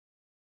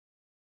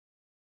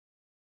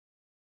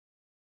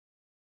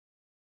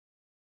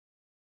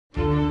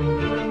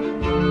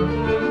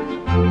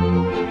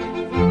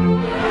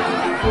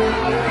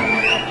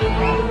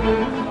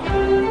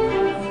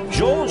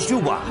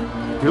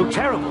You look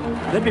terrible.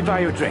 Let me buy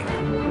you a drink.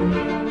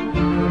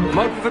 I'm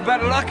hoping for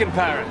better luck in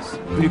Paris.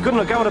 You couldn't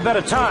have come at a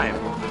better time.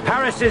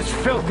 Paris is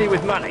filthy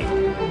with money.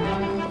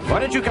 Why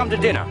don't you come to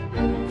dinner?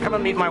 Come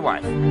and meet my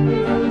wife.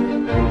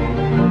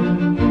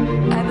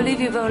 I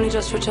believe you've only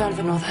just returned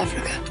from North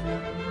Africa.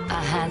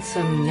 A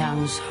handsome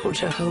young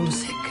soldier,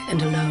 homesick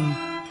and alone.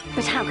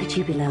 But how could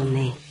you be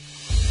lonely?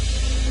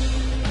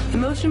 The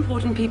most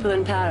important people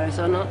in Paris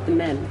are not the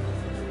men,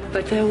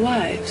 but their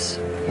wives.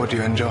 What do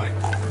you enjoy?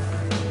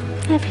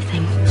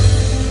 Everything.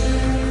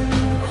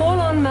 Call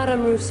on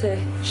Madame Rousset.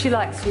 She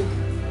likes you.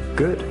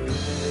 Good.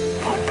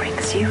 What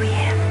brings you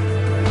here?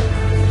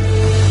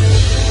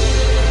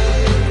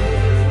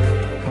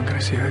 When can I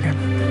see you again?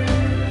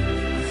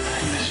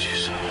 I missed you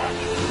so much.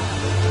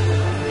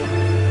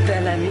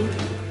 Bel Ami,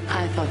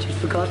 I thought you'd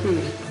forgotten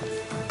me.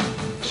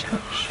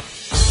 Shush.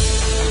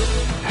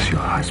 As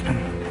your husband,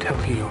 tell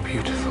me you're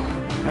beautiful.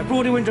 I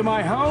brought you into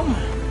my home.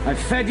 I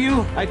fed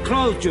you. I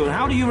clothed you. And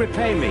how do you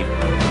repay me?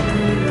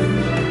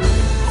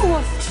 Who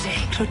was it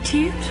today?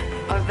 Clotilde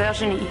or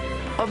Virginie?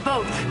 Or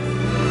both?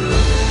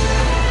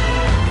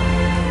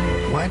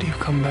 Why do you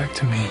come back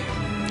to me?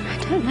 I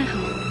don't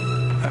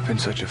know. I've been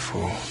such a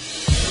fool.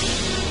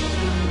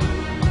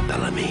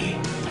 Bel Ami,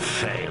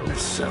 failed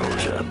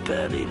soldier,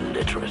 barely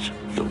literate.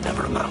 You'll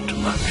never amount to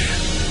much.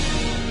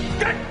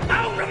 Get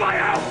out of my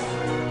house!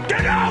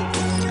 Get out!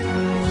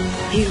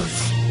 You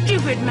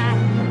stupid man!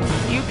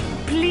 You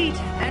complete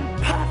and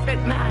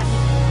perfect man!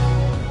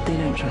 They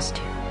don't trust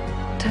you.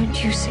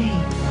 Don't you see?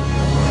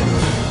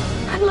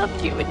 I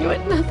loved you when you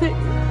had nothing.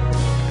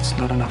 It's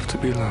not enough to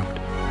be loved.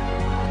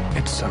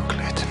 It's so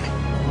clear to me.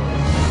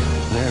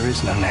 There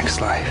is no next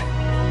life.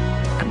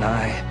 And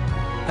I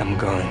am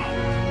going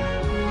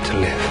to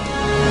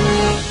live.